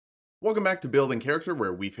Welcome back to Building Character,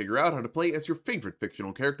 where we figure out how to play as your favorite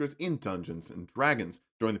fictional characters in Dungeons and Dragons.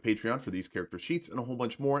 Join the Patreon for these character sheets and a whole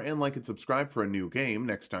bunch more, and like and subscribe for a new game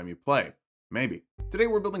next time you play. Maybe. Today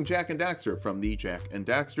we're building Jak and Daxter from the Jak and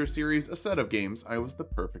Daxter series, a set of games I was the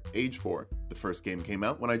perfect age for. The first game came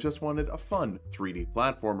out when I just wanted a fun 3D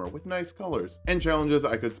platformer with nice colors, and challenges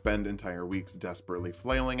I could spend entire weeks desperately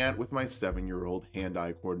flailing at with my 7-year-old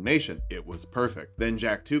hand-eye coordination. It was perfect. Then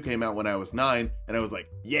Jak 2 came out when I was 9, and I was like,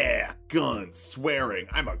 yeah, guns, swearing,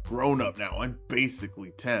 I'm a grown-up now, I'm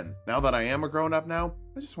basically 10. Now that I am a grown-up now,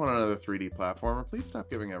 I just want another 3D platformer. Please stop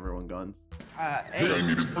giving everyone guns. Hey, I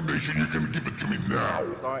need information. You can give it to me now.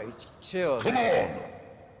 Alright, chill. Come on.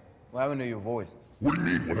 What happened to your voice? What do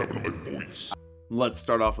you mean? What happened to my voice? Let's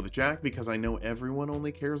start off with Jak because I know everyone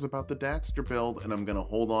only cares about the Daxter build, and I'm gonna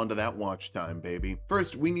hold on to that watch time, baby.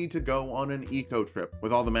 First, we need to go on an eco trip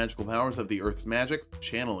with all the magical powers of the Earth's magic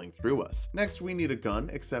channeling through us. Next, we need a gun,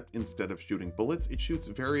 except instead of shooting bullets, it shoots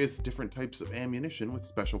various different types of ammunition with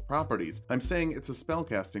special properties. I'm saying it's a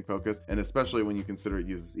spellcasting focus, and especially when you consider it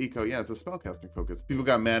uses eco, yeah, it's a spellcasting focus. People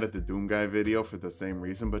got mad at the Doom Guy video for the same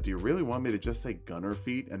reason, but do you really want me to just say gunner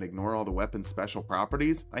feet and ignore all the weapon's special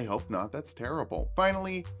properties? I hope not, that's terrible.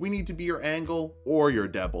 Finally, we need to be your angle or your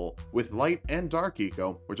devil with light and dark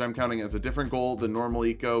eco, which I'm counting as a different goal than normal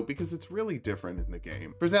eco because it's really different in the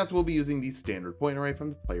game. For stats, we'll be using the standard point array from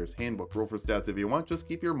the player's handbook. Roll for stats if you want, just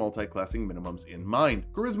keep your multi-classing minimums in mind.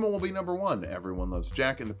 Charisma will be number 1. Everyone loves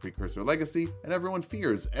Jak in the Precursor Legacy, and everyone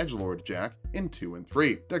fears Edgelord Jak in 2 and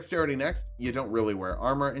 3. Dexterity next. You don't really wear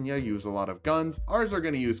armor and you use a lot of guns. Ours are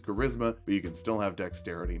going to use charisma, but you can still have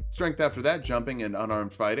dexterity. Strength after that, jumping and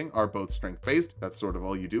unarmed fighting are both strength-based. That's sort of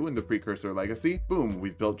all you do in the Precursor Legacy. Boom,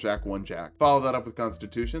 we've built Jak 1 Jak. Follow that up with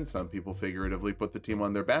Constitution. Some people figuratively put the team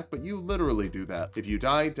on their back, but you literally do that. If you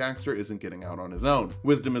die, Daxter isn't getting out on his own.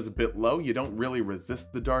 Wisdom is a bit low. You don't really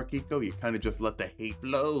resist the dark eco. You kind of just let the hate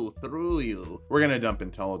blow through you. We're gonna dump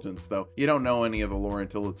intelligence though. You don't know any of the lore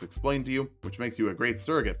until it's explained to you, which makes you a great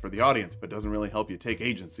surrogate for the audience, but doesn't really help you take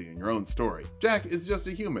agency in your own story. Jak is just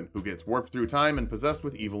a human who gets warped through time and possessed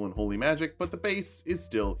with evil and holy magic, but the base is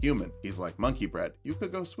still human. He's like monkey bread. You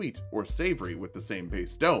could go sweet or savory with the same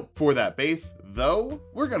base dough. For that base, though,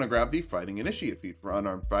 we're gonna grab the Fighting Initiate feat for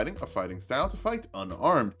unarmed fighting, a fighting style to fight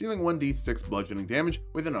unarmed, dealing 1d6 bludgeoning damage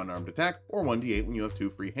with an unarmed attack, or 1d8 when you have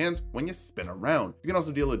 2 free hands when you spin around. You can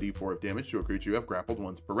also deal a d4 of damage to a creature you have grappled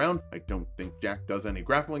once per round. I don't think Jak does any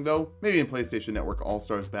grappling though, maybe in PlayStation Network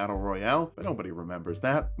All-Stars Battle Royale, but nobody remembers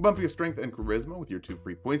that. Bump your strength and charisma with your 2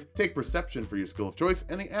 free points, take perception for your skill of choice,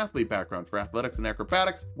 and the athlete background for athletics and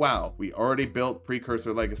acrobatics. Wow, we already built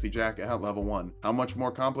Precursor Legacy Jak at level 1. How much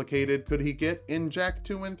more complicated could he get in Jak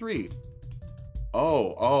 2 and 3?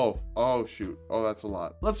 Oh, shoot. Oh, that's a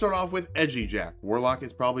lot. Let's start off with Edgy Jak. Warlock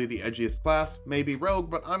is probably the edgiest class, maybe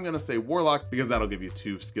Rogue, but I'm gonna say Warlock because that'll give you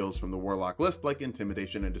 2 skills from the Warlock list, like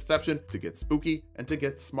Intimidation and Deception, to get spooky and to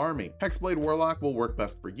get smarmy. Hexblade Warlock will work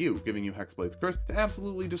best for you, giving you Hexblade's Curse to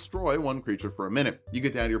absolutely destroy one creature for a minute. You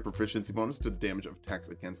get to add your proficiency bonus to the damage of attacks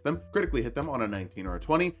against them, critically hit them on a 19 or a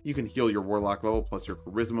 20. You can heal your Warlock level plus your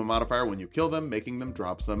Charisma modifier when you kill them, making them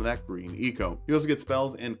drop some of that green eco. You also get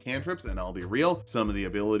spells and cantrips, and I'll be real, some of the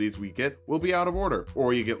abilities we get will be out of order,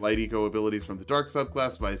 or you get light eco abilities from the dark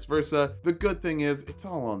subclass, vice versa. The good thing is it's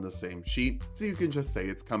all on the same sheet, so you can just say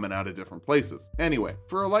it's coming out of different places. Anyway,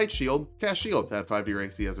 for a light shield, cast shield to add 5 to your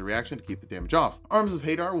AC as a reaction to keep the damage off. Arms of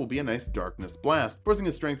Hadar will be a nice darkness blast, forcing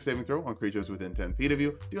a strength saving throw on creatures within 10 feet of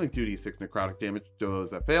you, dealing 2d6 necrotic damage to those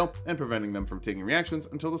that fail, and preventing them from taking reactions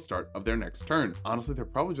until the start of their next turn. Honestly, they're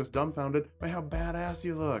probably just dumbfounded by how badass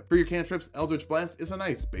you look. For your cantrips, Eldritch Blast is a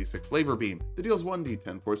nice basic flavor beam that deals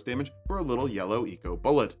 1d10 force damage for a little yellow eco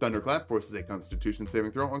bullet. Thunderclap forces a Constitution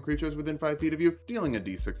saving throw on creatures within 5 feet of you, dealing a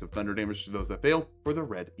d6 of thunder damage to those that fail for the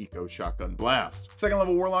red eco shotgun blast. Second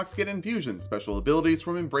level Warlocks get Infusion, special abilities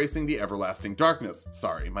from embracing the everlasting darkness.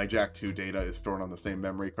 Sorry, my Jak 2 data is stored on the same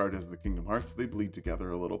memory card as the Kingdom Hearts. They bleed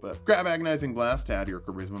together a little bit. Grab Agonizing Blast to add your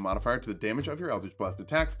Charisma modifier to the damage of your Eldritch Blast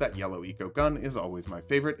attacks. That yellow eco gun is always my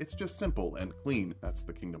favorite. It's just simple and clean. That's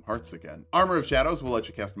the Kingdom Hearts again. Armor of Shadows will let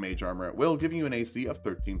you cast Mage Armor at will, giving you an AC of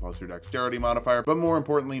 13 plus your Dexterity modifier, but more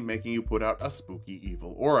importantly, making you put out a spooky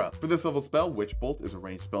evil aura. For this level spell, Witch Bolt is a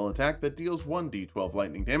ranged spell attack that deals 1d12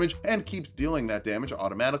 lightning damage and keeps dealing that damage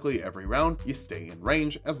automatically every round you stay in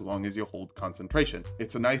range as long as you hold concentration.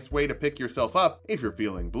 It's a nice way to pick yourself up if you're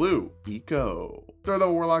feeling blue. Eco. Third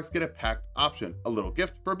level Warlocks get a pact option, a little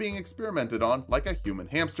gift for being experimented on like a human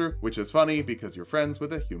hamster, which is funny because you're friends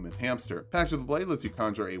with a human hamster. Pact of the Blade lets you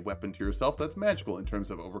conjure a weapon to yourself that's magical in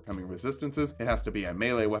terms of overcoming resistances things. It has to be a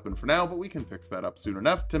melee weapon for now, but we can fix that up soon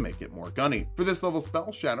enough to make it more gunny. For this level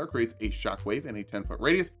spell, Shatter creates a shockwave in a 10-foot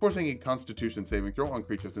radius, forcing a constitution saving throw on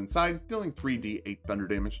creatures inside, dealing 3d8 thunder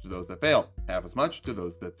damage to those that fail, half as much to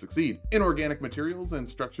those that succeed. Inorganic materials and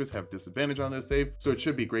structures have disadvantage on this save, so it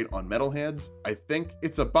should be great on metal heads. I think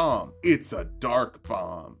it's a bomb. It's a dark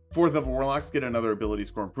bomb. 4th level warlocks get another ability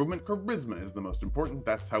score improvement. Charisma is the most important.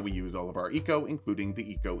 That's how we use all of our eco, including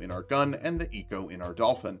the eco in our gun and the eco in our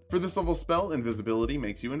dolphin. For this level spell, invisibility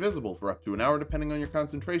makes you invisible for up to an hour depending on your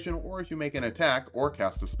concentration or if you make an attack or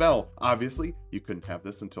cast a spell. Obviously, you couldn't have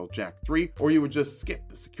this until Jack 3, or you would just skip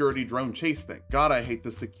the security drone chase thing. God, I hate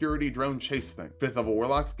the security drone chase thing. 5th level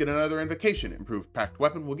warlocks get another invocation. Improved packed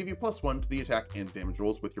weapon will give you +1 to the attack and damage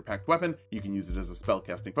rolls with your packed weapon. You can use it as a spell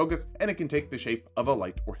casting focus, and it can take the shape of a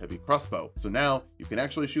light or heavy crossbow. So now you can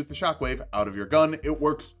actually shoot the shockwave out of your gun. It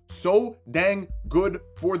works so dang good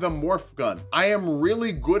for the morph gun. I am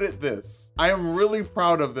really good at this. I am really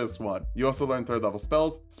proud of this one. You also learn 3rd level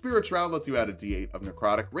spells. Spirit Shroud lets you add a d8 of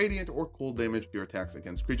necrotic, radiant, or cold damage to your attacks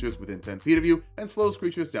against creatures within 10 feet of you, and slows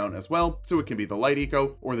creatures down as well, so it can be the light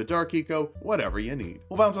eco or the dark eco, whatever you need.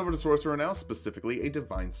 We'll bounce over to Sorcerer now, specifically a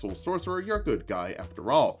Divine Soul Sorcerer. You're a good guy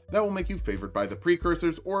after all. That will make you favored by the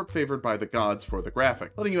precursors or favored by the gods for the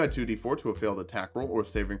graphic, letting you add 2d4 to a failed attack roll or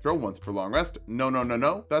saving throw once per long rest.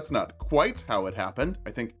 No, that's not quite how it happened.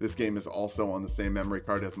 I think this game is also on the same memory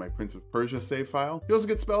card as my Prince of Persia save file. You also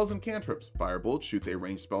get spells and cantrips. Firebolt shoots a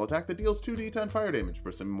ranged spell attack that deals 2d10 fire damage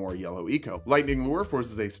for some more yellow eco. Lightning Lure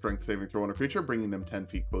forces a strength saving throw on a creature, bringing them 10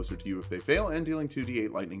 feet closer to you if they fail, and dealing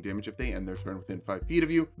 2d8 lightning damage if they end their turn within 5 feet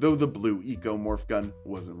of you, though the blue eco morph gun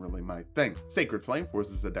wasn't really my thing. Sacred Flame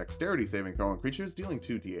forces a dexterity saving throw on creatures, dealing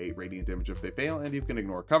 2d8 radiant damage if they fail, and you can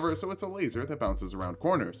ignore cover, so it's a laser that bounces around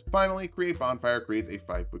corners. Finally, Create Bonfire creates a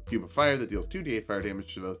 5-foot cube of fire that deals 2d8 fire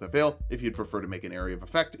damage to those that fail, if you'd prefer to make an area of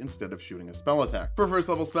effect instead of shooting a spell attack. For 1st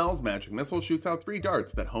level spells, Magic Missile shoots out 3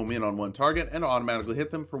 darts that home in on one target and automatically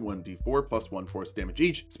hit them for 1d4 plus 1 force damage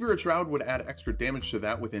each. Spirit Shroud would add extra damage to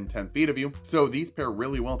that within 10 feet of you, so these pair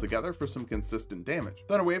really well together for some consistent damage.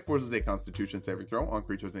 Thunderwave forces a Constitution saving throw on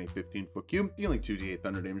creatures in a 15-foot cube, dealing 2d8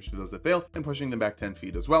 thunder damage to those that fail and pushing them back 10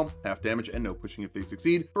 feet as well, half damage and no pushing if they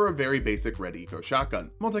succeed, for a very basic red eco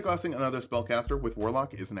shotgun. Multiclassing another spellcaster with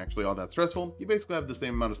Warlock isn't actually all that stressful. You basically have the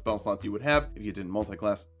same amount of spell slots you would have if you didn't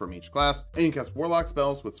multiclass from each class, and you can cast Warlock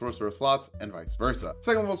spells with Sorcerer slots and vice versa.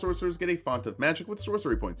 2nd level sorcerers get a Font of Magic with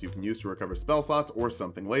sorcery points you can use to recover spell slots or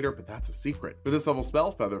something later, but that's a secret. For this level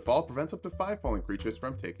spell, Featherfall prevents up to 5 falling creatures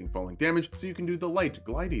from taking falling damage, so you can do the light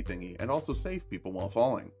glidey thingy and also save people while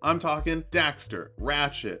falling. I'm talking Daxter,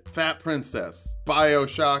 Ratchet, Fat Princess,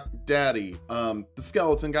 Bioshock Daddy, the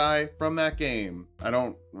skeleton guy from that game. I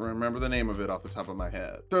don't remember the name of it off the top of my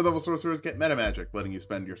head. 3rd level sorcerers get meta magic, letting you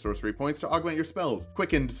spend your sorcery points to augment your spells.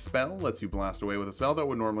 Quickened Spell lets you blast away with a spell that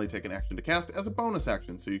would normally take an action to cast as a bonus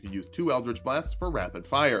action, so you can use 2 Eldritch Blasts for rapid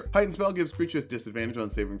fire. Heightened Spell gives creatures disadvantage on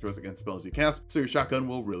saving throws against spells you cast, so your shotgun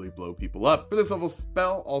will really blow people up. For this level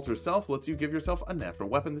spell, Alter Self lets you give yourself a natural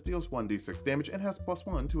weapon that deals 1d6 damage and has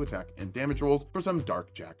 +1 to attack and damage rolls for some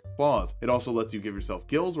Dark Jack claws. It also lets you give yourself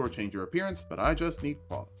gills or change your appearance, but I just need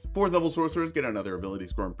claws. 4th level sorcerers get another ability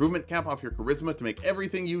score improvement, cap off your charisma to make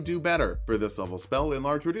everything you do better. For this level spell,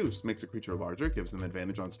 Enlarge Reduce makes a creature larger, gives them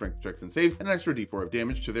advantage on strength checks and saves, and an extra d4 of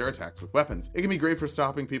damage to their attacks with weapons. It can be great for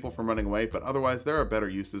stopping people from running away, but otherwise there are better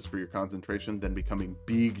uses for your concentration than becoming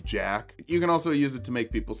Big Jack. You can also use it to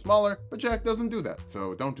make people smaller, but Jack doesn't do that,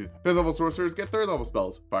 so don't do that. 5th level sorcerers get 3rd level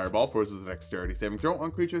spells. Fireball forces a dexterity saving throw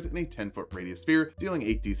on creatures in a 10-foot radius sphere, dealing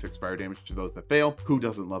 8d6 fire damage to those that fail. Who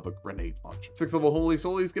doesn't love a grenade launcher? 6th level Holy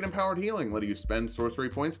Soulies get empowered healing, letting you spend sorcery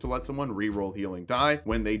points to let someone re-roll healing die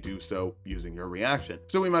when they do so using your reaction.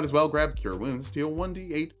 So we might as well grab Cure Wounds, deal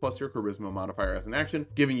 1d8 plus your charisma modifier as an action,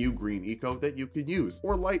 giving you green eco that you could use,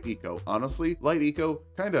 or light eco. Honestly, light eco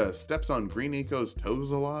kinda steps on green eco's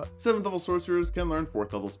toes a lot. 7th level sorcerers can learn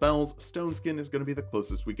 4th level spells. Stone Skin is going to be the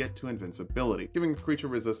closest we get to invincibility, giving a creature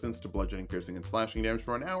resistance to bludgeoning, piercing, and slashing damage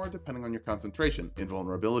for an hour depending on your concentration.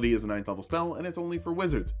 Invulnerability is a 9th level spell, and it's only for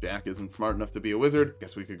wizards. Jack isn't smart enough to be a wizard.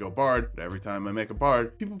 Guess we could go bard, but every time I make a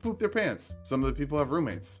bard, people poop their pants. Some of the people have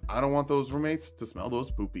roommates. I don't want those roommates to smell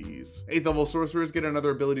those poopies. 8th level sorcerers get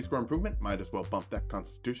another ability score improvement. Might as well bump that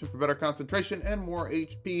constitution for better concentration and more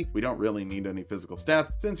HP. We don't really need any physical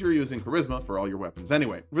stats since you're using charisma for all your weapons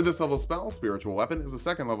anyway. For this level spell, Spiritual Weapon is a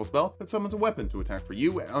 2nd level spell that summons a weapon to attack for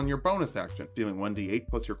you on your bonus action, dealing 1d8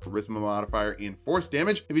 plus your charisma modifier in force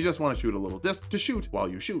damage if you just want to shoot a little disc to shoot while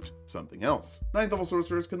you shoot something else. 9th level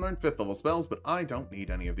sorcerers can learn 5th level spells, but I don't need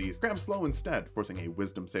any of these. Grab Slow instead, forcing a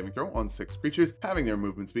wisdom saving throw on 6 creatures, having their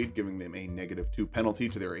movement speed, giving them a -2 penalty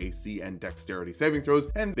to their AC and dexterity saving throws,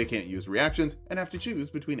 and they can't use reactions and have to choose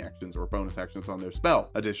between actions or bonus actions on their spell.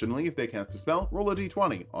 Additionally, if they cast a spell, roll a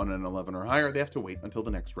d20. On an 11 or higher, they have to wait until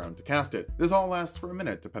the next round to cast it. This all lasts for a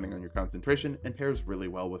minute depending on your concentration and pairs really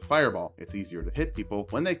well with Fireball. It's easier to hit people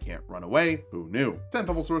when they can't run away. Who knew? 10th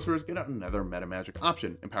level sorcerers get another meta magic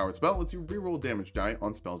option. Empowered spell lets you reroll damage die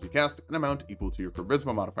on spells you cast, an amount equal to your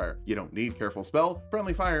charisma modifier. You don't need careful spell.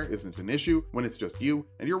 Friendly fire isn't an issue when it's just you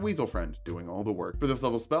and your weasel friend doing all the work. For this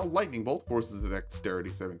level spell, lightning bolt forces a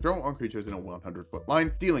dexterity saving throw on creatures in a 100-foot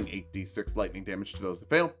line, dealing 8d6 lightning damage to those that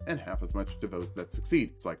fail and half as much to those that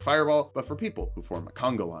succeed. It's like Fireball, but for people who form a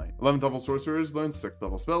conga line. 11th level sorcerers learn 6th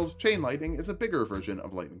level spells. Chain lightning is a bigger version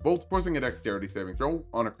of lightning bolt, forcing a dexterity saving throw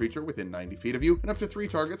on a creature within 90 feet of you and up to 3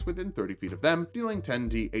 targets within 30 feet of them, dealing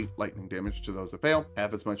 10d8 lightning damage to those that fail,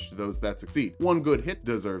 half as much to those that succeed. One good hit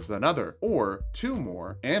deserves another, or 2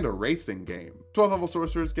 more, and a racing game. 12th level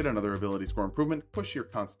sorcerers get another ability score improvement. Push your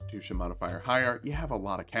constitution modifier higher. You have a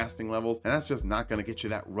lot of casting levels, and that's just not going to get you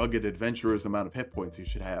that rugged adventurer's amount of hit points you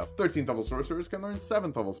should have. 13th level sorcerers can learn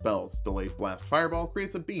 7th level spells. Delayed blast fireball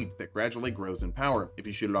creates a bead that gradually grows in power. If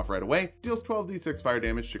you shoot it off right away, deals 12d6 fire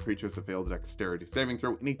damage to creatures that fail a dexterity saving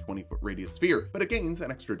throw in a 20-foot radius sphere, but it gains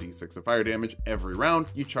an extra d6 of fire damage every round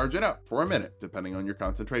you charge it up for a minute, depending on your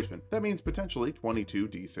concentration. That means potentially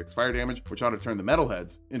 22d6 fire damage, which ought to turn the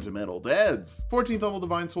metalheads into metal deads. 14th level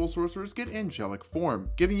divine soul sorcerers get angelic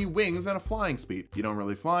form, giving you wings and a flying speed. You don't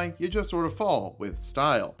really fly, you just sort of fall with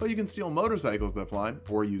style. But you can steal motorcycles that fly,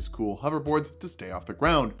 or use cool hoverboards to stay off the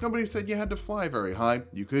ground. Nobody said you had to fly very high,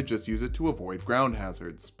 you could just use it to avoid ground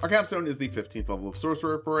hazards. Our capstone is the 15th level of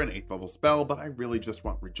sorcerer for an 8th level spell, but I really just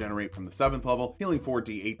want regenerate from the 7th level, healing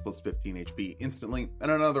 4d8 plus 15 HP instantly,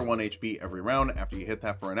 and another 1 HP every round after you hit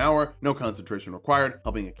that for an hour, no concentration required,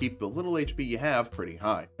 helping you keep the little HP you have pretty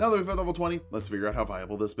high. Now that we've hit level 20, let's figure out how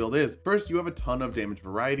viable this build is. First, you have a ton of damage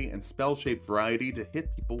variety and spell shape variety to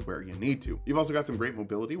hit people where you need to. You've also got some great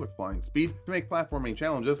mobility with flying speed to make platforming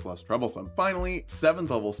challenges less troublesome. Finally, 7th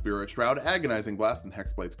level Spirit Shroud, Agonizing Blast, and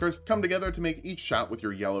Hexblade's Curse come together to make each shot with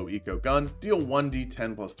your yellow eco gun deal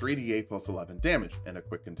 1d10 plus 3d8 plus 11 damage, and a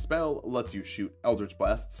quickened spell lets you shoot Eldritch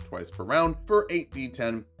Blasts twice per round for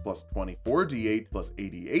 8d10 plus 24d8 plus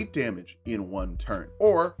 88 damage in 1 turn,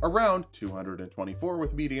 or around 224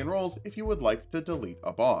 with median rolls if you would like to delete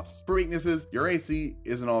a boss. For weaknesses, your AC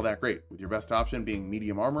isn't all that great, with your best option being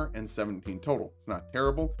medium armor and 17 total. It's not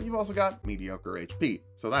terrible, but you've also got mediocre HP,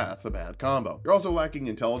 so that's a bad combo. You're also lacking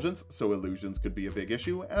intelligence, so illusions could be a big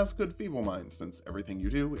issue, as could feeble mind, since everything you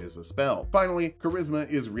do is a spell. Finally, charisma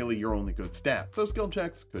is really your only good stat, so skill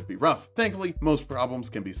checks could be rough. Thankfully, most problems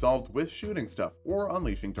can be solved with shooting stuff or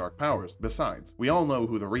unleashing dark powers. Besides, we all know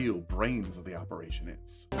who the real brains of the operation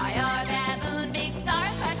is. I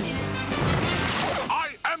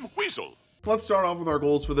am Weasel. Let's start off with our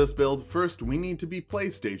goals for this build. First, we need to be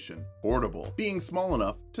PlayStation portable, being small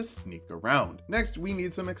enough to sneak around. Next, we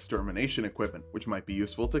need some extermination equipment, which might be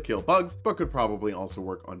useful to kill bugs, but could probably also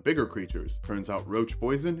work on bigger creatures. Turns out roach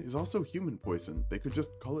poison is also human poison. They could just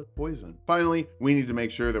call it poison. Finally, we need to make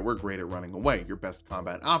sure that we're great at running away. Your best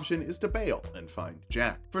combat option is to bail and find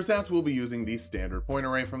Jack. For stats, we'll be using the standard point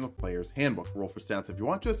array from the player's handbook. Roll for stats if you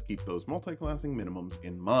want, just keep those multi-classing minimums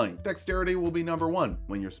in mind. Dexterity will be number 1.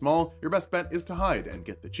 When you're small, your best bet is to hide and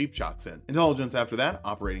get the cheap shots in. Intelligence after that.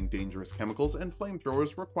 Operating dangerous chemicals and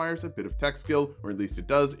flamethrowers requires a bit of tech skill, or at least it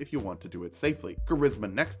does if you want to do it safely. Charisma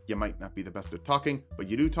next. You might not be the best at talking, but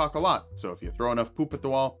you do talk a lot, so if you throw enough poop at the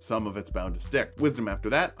wall, some of it's bound to stick. Wisdom after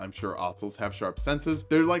that. I'm sure otters have sharp senses.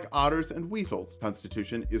 They're like otters and weasels.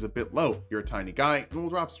 Constitution is a bit low. You're a tiny guy and will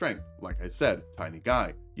drop strength. Like I said, tiny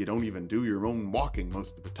guy. You don't even do your own walking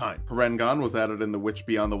most of the time. Harengon was added in The Witch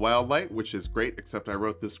Beyond the Wildlight, which is great, except I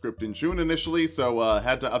wrote this script in June initially, so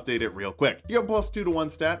had to update it real quick. You have +2 to one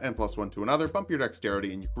stat and +1 to another. Bump your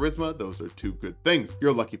dexterity and your charisma. Those are 2 good things.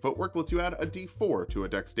 Your lucky footwork lets you add a d4 to a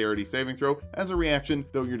dexterity saving throw as a reaction,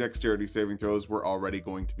 though your dexterity saving throws were already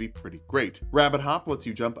going to be pretty great. Rabbit hop lets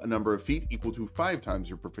you jump a number of feet equal to 5 times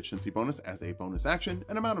your proficiency bonus as a bonus action,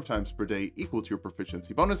 an amount of times per day equal to your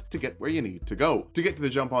proficiency bonus to get where you need to go. To get to the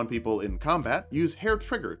jump on people in combat, use hair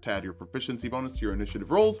trigger to add your proficiency bonus to your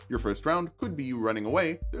initiative rolls. Your first round could be you running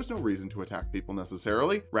away. There's no reason to attack people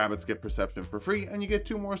necessarily. Rabbits get perception for free, and you get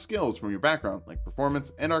 2 more skills from your background, like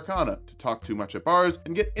performance and arcana, to talk too much at bars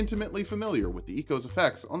and get intimately familiar with the eco's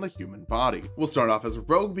effects on the human body. We'll start off as a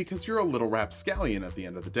rogue because you're a little rapscallion at the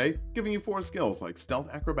end of the day, giving you 4 skills like stealth,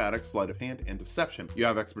 acrobatics, sleight of hand, and deception. You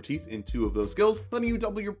have expertise in 2 of those skills, letting you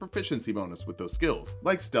double your proficiency bonus with those skills,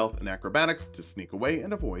 like stealth and acrobatics to sneak away and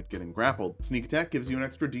and avoid getting grappled. Sneak attack gives you an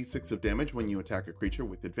extra d6 of damage when you attack a creature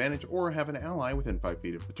with advantage or have an ally within 5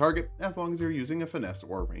 feet of the target, as long as you're using a finesse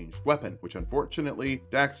or ranged weapon, which unfortunately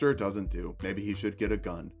Daxter doesn't do. Maybe he should get a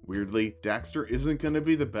gun. Weirdly, Daxter isn't going to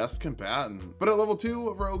be the best combatant, but at level 2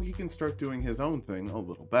 of Rogue he can start doing his own thing a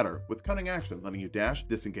little better, with cunning action letting you dash,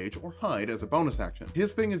 disengage, or hide as a bonus action.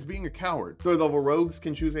 His thing is being a coward. 3rd level rogues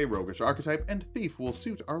can choose a roguish archetype, and thief will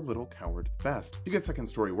suit our little coward the best. You get 2nd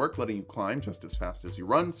story work letting you climb just as fast as you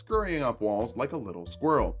run, scurrying up walls like a little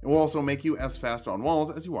squirrel. It will also make you as fast on walls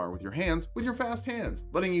as you are with your hands, with your fast hands,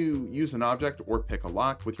 letting you use an object or pick a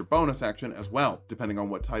lock with your bonus action as well. Depending on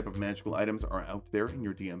what type of magical items are out there in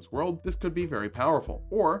your DM's world, this could be very powerful,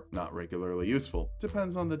 or not regularly useful.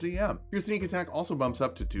 Depends on the DM. Your sneak attack also bumps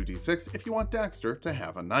up to 2d6 if you want Daxter to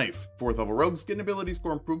have a knife. 4th level rogues get an ability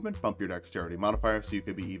score improvement, bump your dexterity modifier so you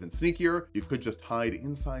could be even sneakier. You could just hide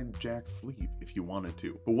inside Jack's sleeve if you wanted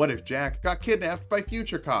to. But what if Jack got kidnapped by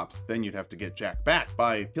future cops? Then you'd have to get Jack back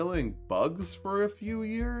by killing bugs for a few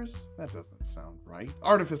years? That doesn't sound right.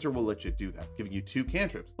 Artificer will let you do that, giving you 2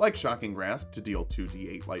 cantrips, like Shocking Grasp to deal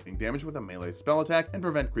 2d8 lightning damage with a melee spell attack and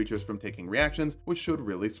prevent creatures from taking reactions, which should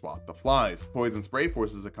really swat the flies. Poison Spray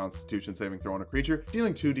forces a Constitution saving throw on a creature,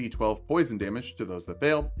 dealing 2d12 poison damage to those that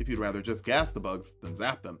fail, if you'd rather just gas the bugs than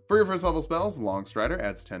zap them. For your 1st level spells, Long Strider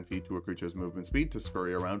adds 10 feet to a creature's movement speed to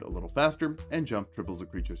scurry around a little faster, and Jump triples a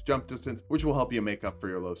creature's jump distance, which will help you make up for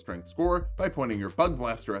your low strength score by pointing your Bug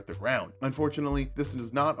Blaster at the ground. Unfortunately, this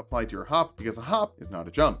does not apply to your hop because a hop is not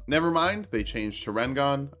a jump. Never mind, they changed to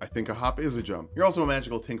Rengon. I think a hop is a jump. You're also a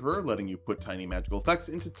magical tinkerer, letting you put tiny magical effects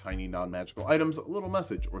into tiny non-magical items, a little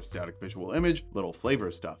message or static visual image, little flavor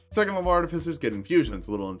stuff. 2nd level artificers get infusions,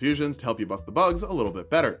 little infusions to help you bust the bugs a little bit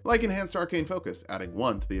better, like enhanced arcane focus, adding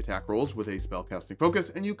 1 to the attack rolls with a spellcasting focus,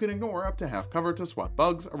 and you can ignore up to half cover to swat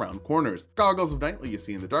bugs around corners. Goggles of Night let you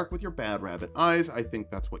see in the dark with your bad rabbit eyes. I think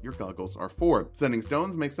that's what your goggles are for. Sending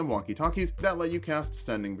stones make some walkie-talkies that let you cast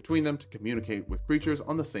sending between them to communicate with creatures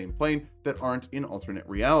on the same plane that aren't in alternate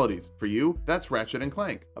realities. For you, that's Ratchet and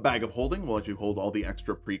Clank. A bag of holding will let you hold all the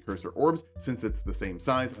extra precursor orbs, since it's the same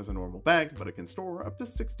size as a normal bag, but it can store up to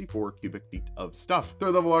 64 cubic feet of stuff.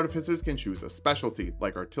 3rd level artificers can choose a specialty,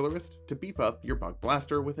 like Artillerist, to beef up your Bug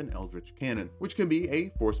Blaster with an Eldritch Cannon, which can be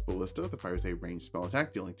a Force Ballista that fires a ranged spell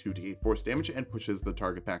attack, dealing 2d8 force damage and pushes the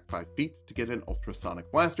target back 5 feet to get an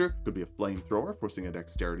ultrasonic blaster. Could be a flamethrower, forcing a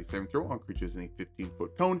dexterity saving throw on creatures in a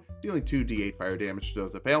 15-foot cone, dealing 2d8 fire damage to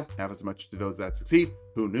those that fail, half as much to those that succeed.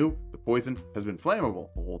 Who knew? The poison has been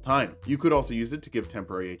flammable the whole time. You could also use it to give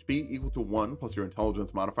temporary HP equal to 1 plus your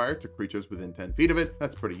intelligence modifier to creatures within 10 feet of it.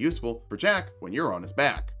 That's pretty useful for Jack when you're on his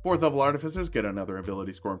back. 4th level artificers get another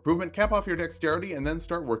ability score improvement, cap off your dexterity, and then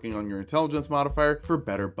start working on your intelligence modifier for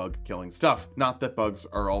better bug killing stuff. Not that bugs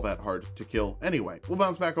are all that hard to kill anyway. We'll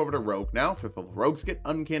bounce back over to Rogue now. 5th level rogues get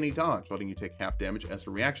Uncanny Dodge, letting you take half damage as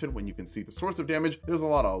a reaction when you can see the source of damage. There's a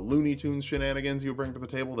lot of Looney Tunes shenanigans you bring to the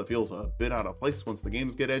table that feels a bit out of place once the games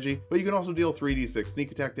get edgy, but you can also deal 3d6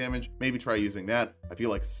 sneak attack damage. Maybe try using that. I feel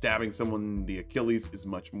like stabbing someone in the Achilles is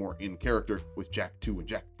much more in character with Jack 2 and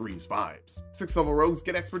Jack 3's vibes. 6th level rogues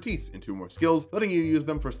get Expertise and 2 more skills, letting you use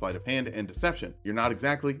them for sleight of hand and deception. You're not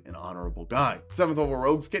exactly an honorable guy. 7th level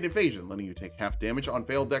rogues get Evasion, letting you take half damage on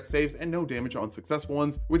failed dex saves and no damage on successful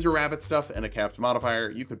ones. With your rabbit stuff and a capped modifier,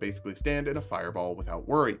 you could basically stand in a fireball without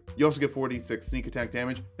worry. You also get 4d6 sneak attack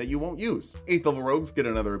damage that you won't use. 8th level rogues get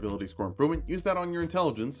another ability score improvement. Use that on your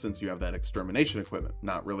intelligence since you have that extermination equipment.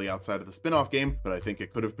 Not really outside of the spin-off game, but I think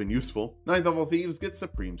it could have been useful. 9th level thieves get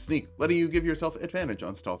Supreme Sneak, letting you give yourself advantage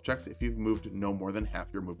on stealth checks if you've moved no more than half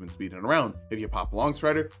your movement speed in a round. If you pop Long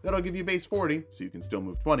Strider, that'll give you base 40, so you can still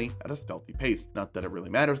move 20 at a stealthy pace. Not that it really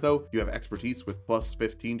matters though. You have expertise with plus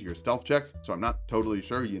 15 to your stealth checks, so I'm not totally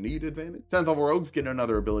sure you need advantage. 10th level rogues get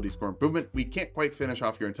another ability score improvement. We can't quite finish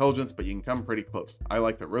off your intelligence, but you can come pretty close. I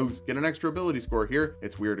like that rogues get an extra ability score here.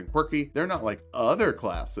 It's weird and quirky. They're not like other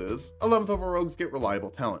classes. 11th level rogues get reliable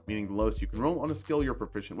talent, meaning the lowest you can roll on a skill you're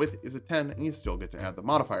proficient with is a 10, and you still get to add the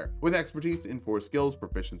modifier. With expertise in 4 skills,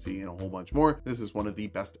 proficiency, and a whole bunch more, this is one of the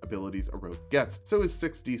best abilities a rogue gets. So is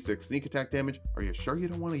 6d6 sneak attack damage. Are you sure you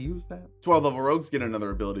don't want to use that? 12th level rogues get another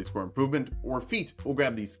ability score improvement, or feat. We'll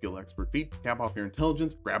grab these skill expert feat, cap off your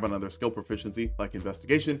intelligence, grab another skill proficiency like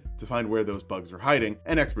investigation to find where those bugs are hiding,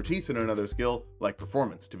 and expertise in another skill like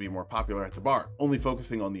performance to be more popular at the bar, only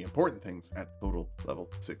focusing on the important things at total level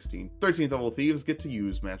 16. 13th level thieves get to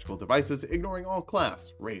use magical devices, ignoring all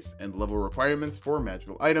class, race, and level requirements for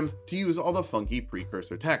magical items to use all the funky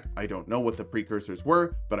precursor tech. I don't know what the precursors were,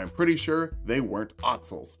 were, but I'm pretty sure they weren't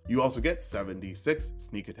Otzels. You also get 76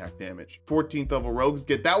 sneak attack damage. 14th level rogues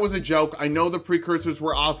get, that was a joke. I know the precursors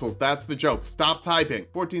were Otzels. That's the joke. Stop typing.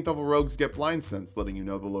 14th level rogues get blind sense, letting you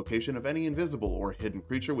know the location of any invisible or hidden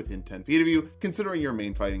creature within 10 feet of you. Considering your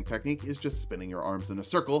main fighting technique is just spinning your arms in a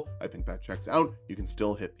circle, I think that checks out. You can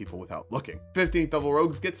still hit people without looking. 15th level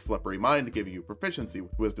rogues get slippery mind, giving you proficiency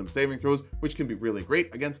with wisdom saving throws, which can be really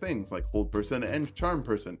great against things like hold person and charm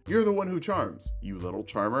person. You're the one who charms, you little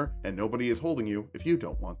charmer, and nobody is holding you if you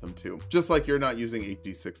don't want them to. Just like you're not using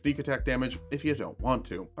 8d6 sneak attack damage if you don't want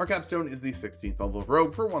to. Our capstone is the 16th level of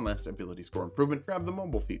rogue for one last ability score improvement. Grab the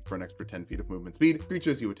mobile feat for an extra 10 feet of movement speed.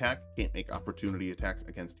 Creatures you attack can't make opportunity attacks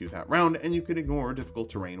against you that round, and you can ignore difficult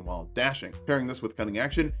terrain while dashing. Pairing this with cunning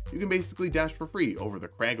action, you can basically dash for free over the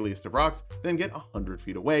craggliest of rocks, then get 100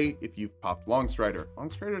 feet away if you've popped Longstrider.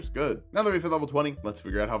 Longstrider's good. Now that we've hit level 20, let's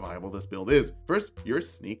figure out how viable this build is. First, you're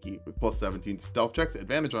sneaky with plus 17 to stealth checks,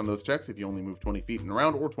 advantage on those checks if you only move 20 feet in a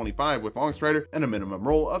round, or 25 with Longstrider, and a minimum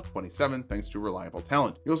roll of 27 thanks to reliable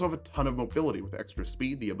talent. You also have a ton of mobility with extra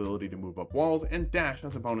speed, the ability to move up walls, and dash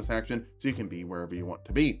as a bonus action so you can be wherever you want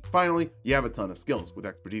to be. Finally, you have a ton of skills with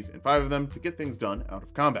expertise in 5 of them to get things done out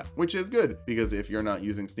of combat, which is good because if you're not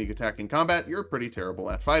using sneak attack in combat, you're pretty terrible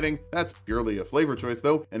at fighting. That's purely a flavor choice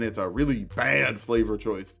though, and it's a really bad flavor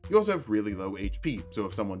choice. You also have really low HP, so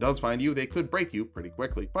if someone does find you, they could break you pretty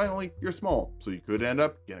quickly. Finally, you're small, so you could end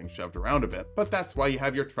up getting shoved around a bit, but that's why you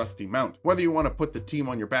have your trusty mount. Whether you want to put the team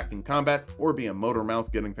on your back in combat or be a motor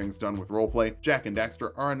mouth getting things done with roleplay, Jack and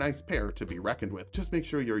Daxter are a nice pair to be reckoned with. Just make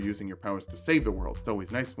sure you're using your powers to save the world. It's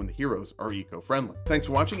always nice when the heroes are eco-friendly. Thanks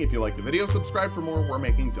for watching. If you like the video, subscribe for more. We're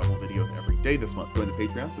making double videos every day this month. Join the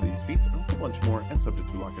Patreon for these feats and a whole bunch more, and sub to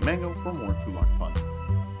Tulok and Mango for more Tulok fun.